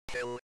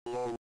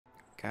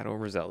Got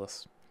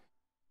overzealous.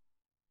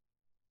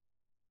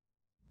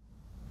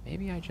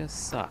 Maybe I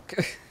just suck.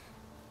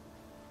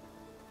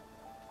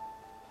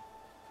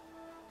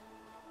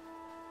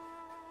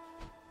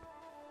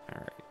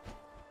 Alright.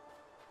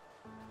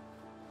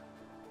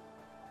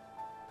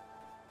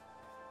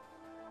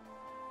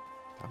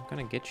 I'm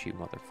gonna get you,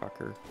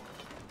 motherfucker.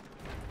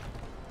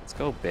 Let's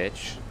go,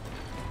 bitch.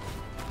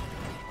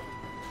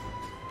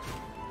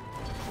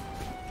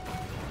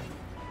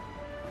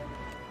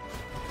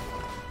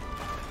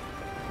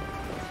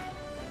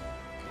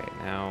 Okay,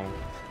 now...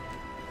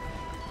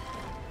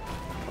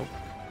 Oh.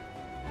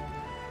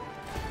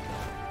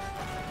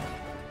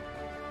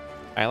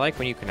 I like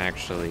when you can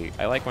actually...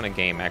 I like when a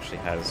game actually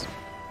has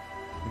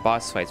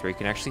boss fights where you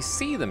can actually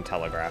see them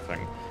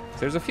telegraphing.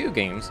 There's a few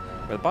games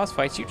where the boss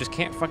fights you just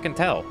can't fucking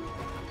tell.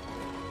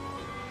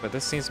 But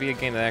this seems to be a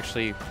game that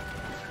actually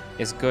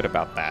is good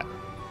about that.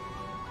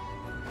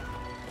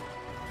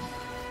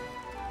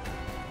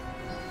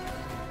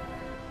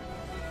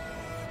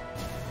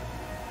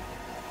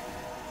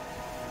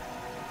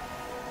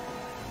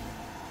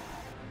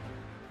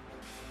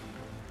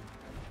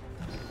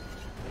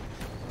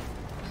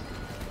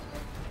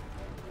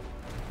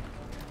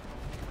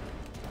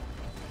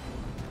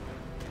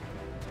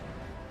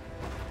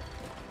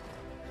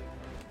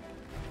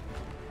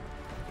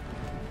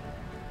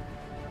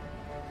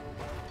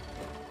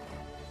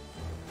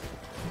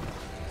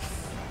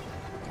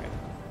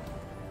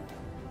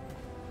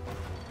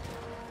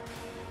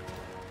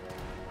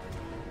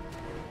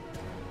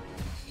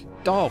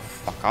 Oh,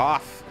 fuck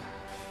off.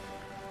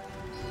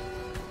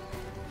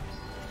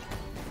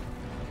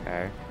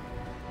 Okay.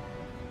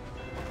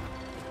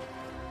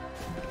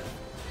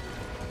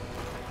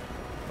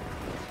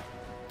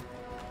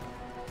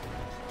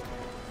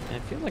 I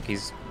feel like it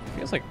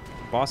feels like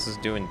the boss is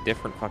doing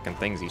different fucking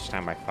things each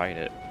time I fight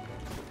it.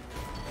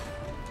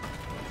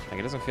 Like,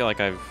 it doesn't feel like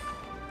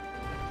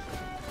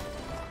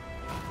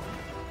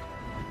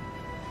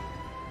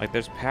like,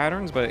 there's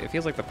patterns, but it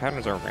feels like the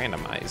patterns are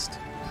randomized.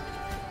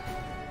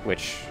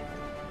 Which,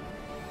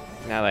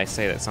 now that I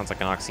say that, sounds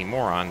like an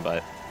oxymoron,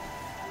 but...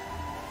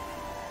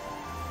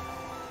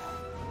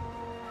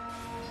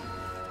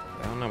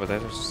 I don't know, but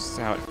that's just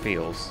how it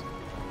feels.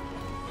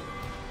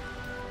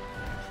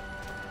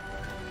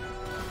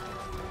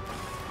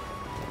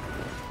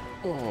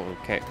 Oh,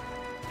 okay.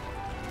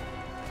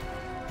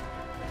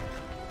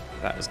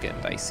 That was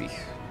getting dicey.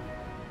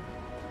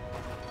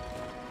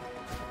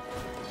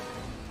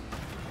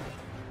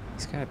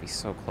 He's gotta be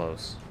so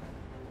close.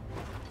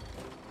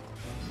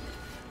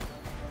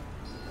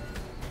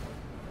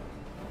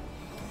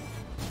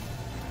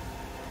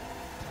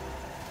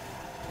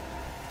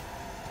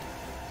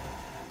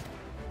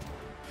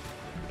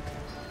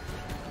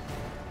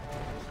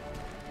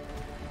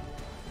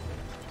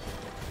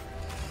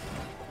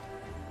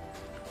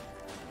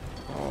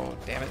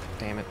 Damn it,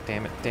 damn it,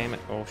 damn it, damn it.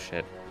 Oh,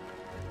 shit.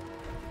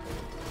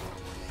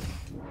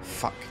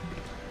 Fuck.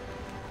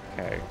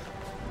 Okay.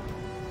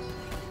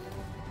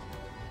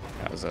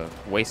 That was a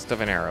waste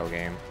of an arrow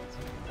game.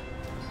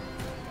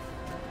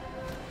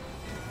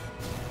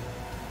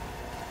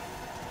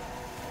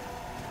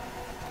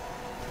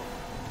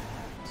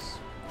 It's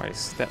quite a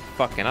step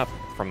fucking up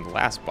from the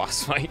last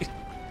boss fight.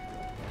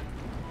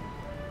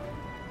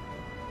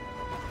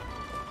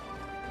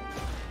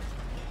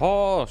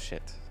 Oh,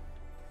 shit.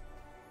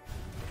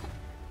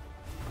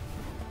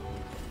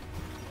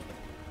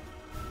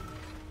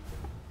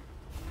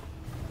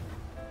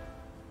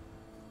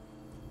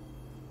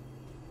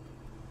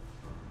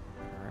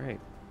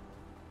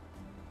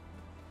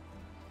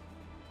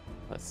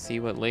 Let's see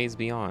what lays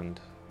beyond.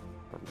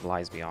 Or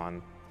lies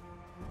beyond.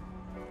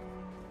 How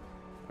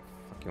the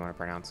fuck you want to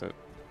pronounce it?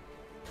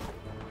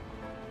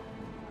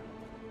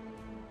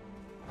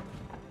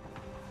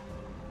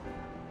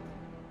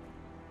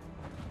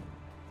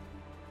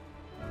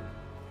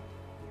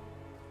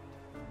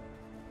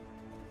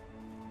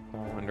 I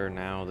wonder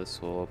now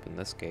this will open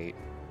this gate.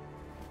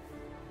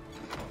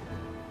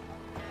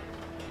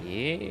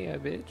 Yeah,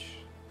 bitch.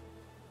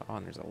 Oh,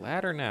 and there's a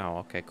ladder now.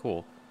 Okay,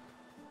 cool.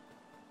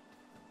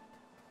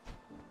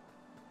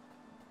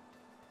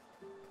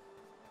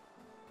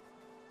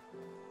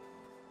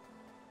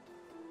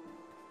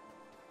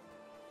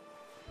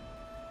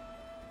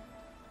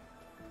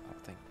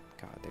 Thank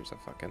God there's a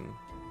fucking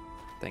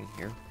thing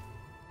here.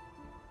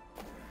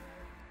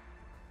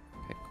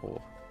 Okay,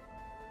 cool.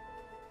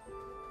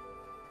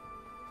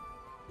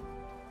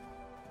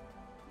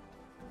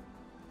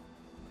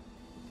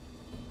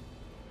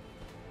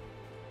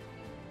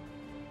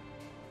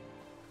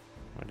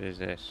 What is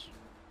this?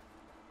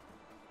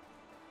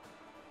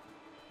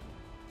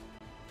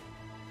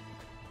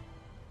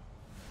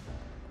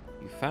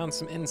 You found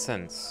some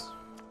incense.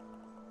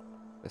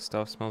 This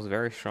stuff smells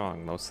very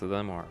strong. Most of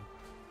them are.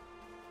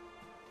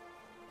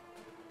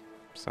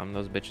 Some of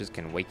those bitches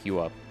can wake you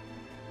up.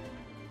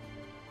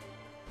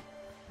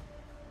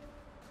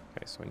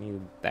 Okay, so I need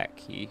that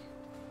key.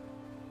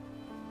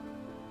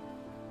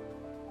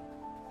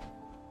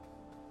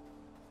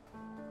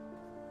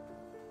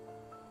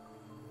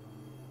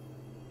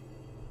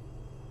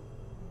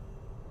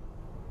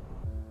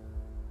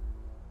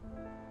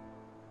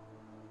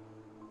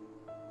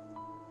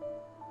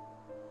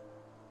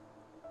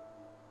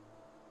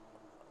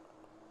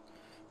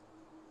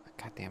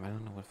 God damn, I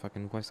don't know what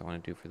fucking voice I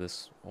want to do for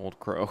this old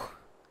crow.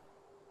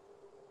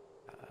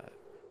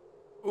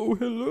 Oh,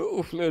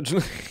 hello,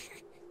 fledgling.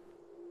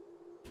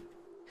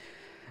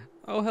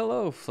 Oh,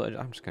 hello, fledgling.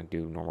 I'm just gonna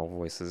do normal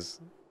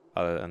voices,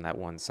 other than that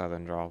one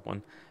southern drawl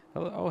one.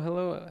 Hello, oh,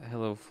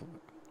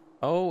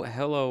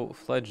 hello,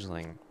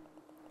 fledgling.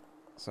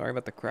 Sorry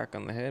about the crack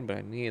on the head, but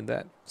I needed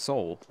that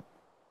soul.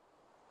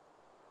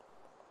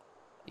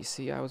 You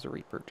see, I was a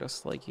Reaper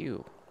just like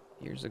you.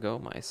 Years ago,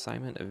 my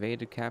assignment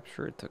evaded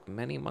capture. It took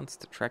many months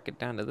to track it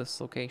down to this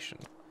location.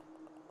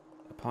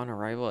 Upon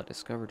arrival, I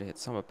discovered it had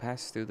somehow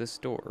passed through this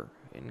door.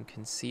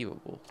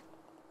 Inconceivable.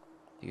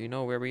 Do you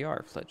know where we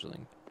are,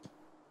 fledgling?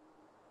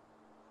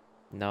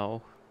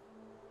 No.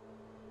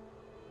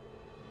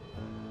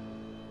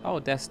 Oh,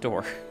 death's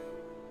door.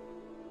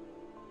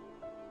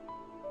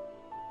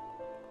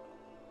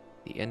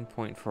 The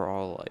endpoint for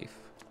all life.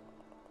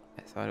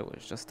 I thought it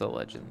was just a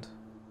legend.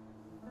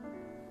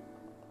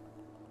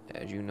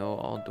 As you know,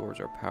 all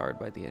doors are powered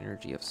by the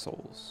energy of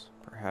souls.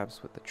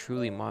 Perhaps with a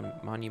truly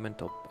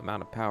monumental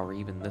amount of power,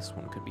 even this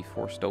one could be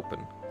forced open.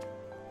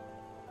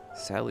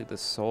 Sadly, the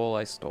soul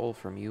I stole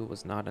from you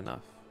was not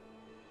enough.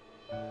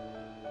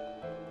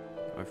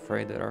 I'm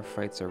afraid that our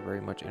fights are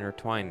very much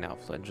intertwined now,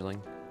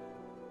 fledgling.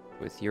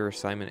 With your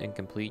assignment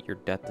incomplete, your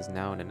death is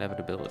now an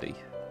inevitability.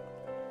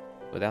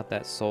 Without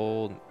that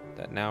soul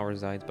that now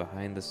resides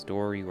behind this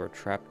door, you are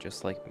trapped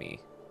just like me.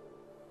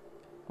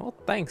 Well,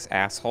 thanks,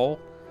 asshole.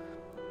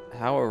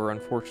 However,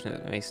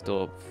 unfortunate, may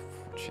still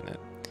fortunate.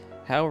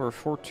 However,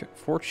 fortune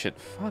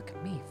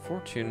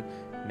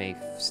may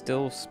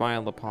still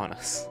smile upon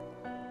us.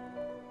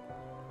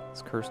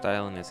 This cursed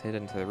island is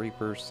hidden to the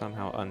Reapers,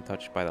 somehow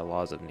untouched by the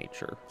laws of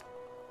nature.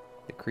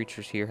 The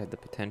creatures here had the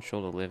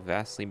potential to live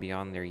vastly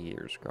beyond their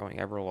years, growing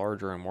ever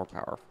larger and more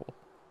powerful.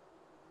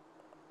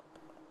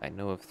 I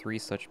know of 3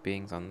 such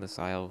beings on this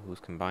isle whose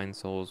combined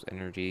souls'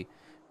 energy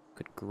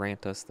could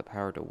grant us the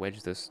power to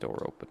wedge this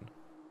door open.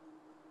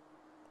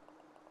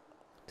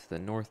 To the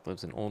north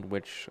lives an old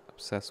witch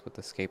obsessed with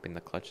escaping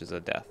the clutches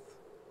of death.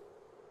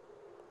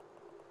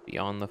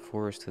 Beyond the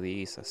forest to the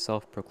east, a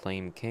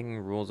self-proclaimed king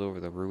rules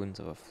over the ruins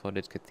of a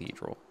flooded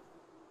cathedral.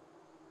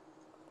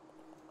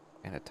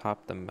 And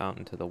atop the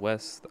mountain to the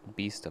west, a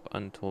beast of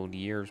untold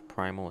years,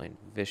 primal and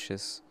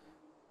vicious.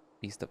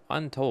 Beast of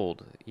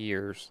untold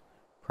years,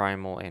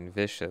 primal and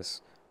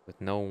vicious, with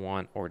no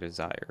want or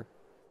desire.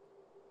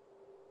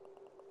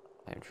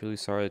 I am truly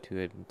sorry to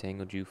have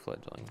entangled you,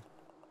 fledgling.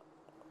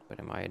 But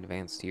in my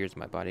advanced years,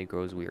 my body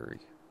grows weary.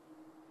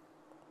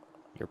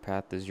 Your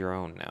path is your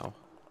own now.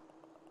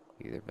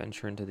 Either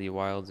venture into the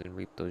wilds and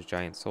reap those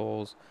giant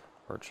souls,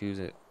 or choose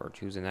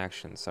an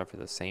action and suffer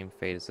the same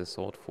fate as this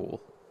old fool.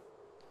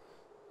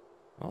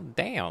 Well,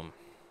 damn.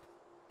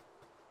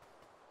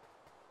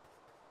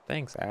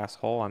 Thanks,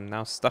 asshole. I'm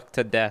now stuck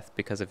to death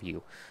because of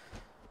you.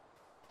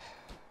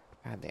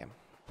 God damn.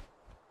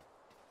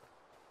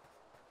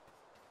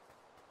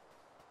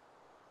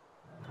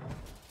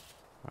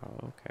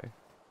 Oh, okay.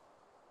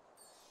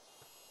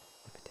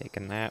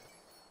 Taking that.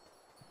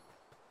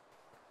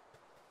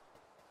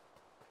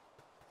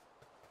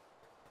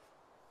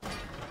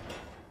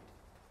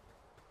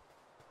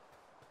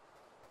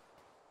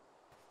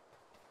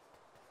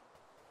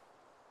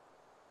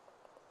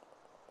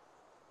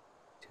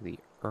 To the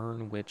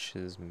Urn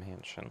Witch's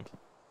mansion.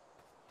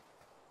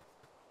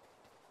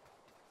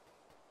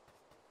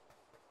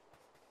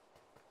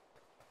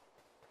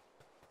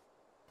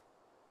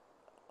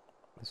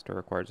 This door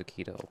requires a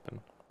key to open.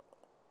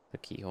 The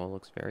keyhole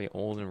looks very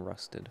old and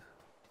rusted.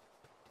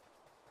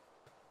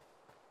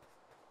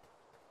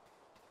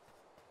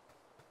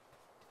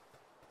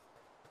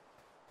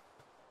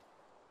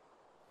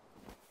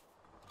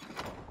 Okay,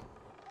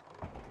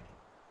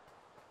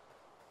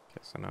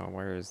 so now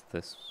where is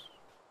this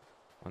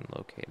one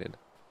located?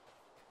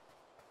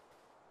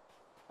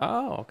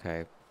 Oh,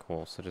 okay,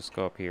 cool. So just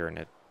go up here and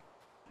it...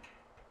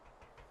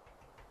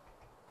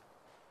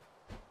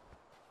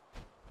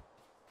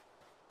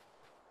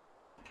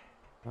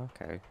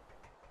 Okay.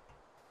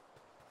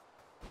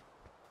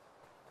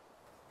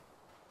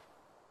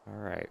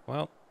 Alright,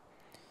 well,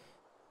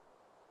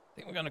 I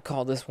think we're gonna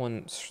call this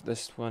one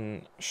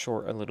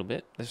short a little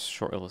bit. This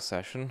short little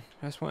session.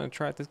 I just want to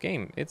try out this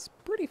game. It's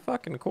pretty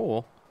fucking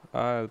cool.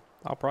 I'll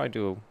probably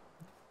do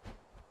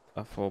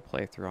a full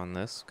playthrough on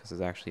this because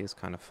it actually is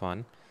kind of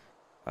fun.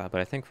 But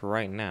I think for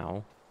right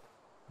now,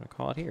 I'm gonna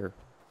call it here.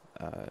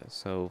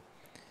 So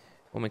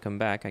when we come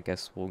back, I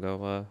guess we'll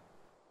go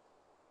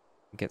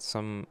get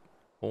some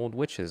old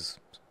witch's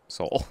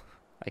soul,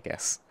 I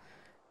guess.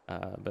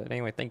 But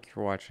anyway, thank you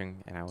for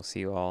watching, and I will see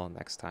you all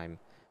next time.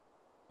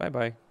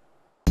 Bye-bye.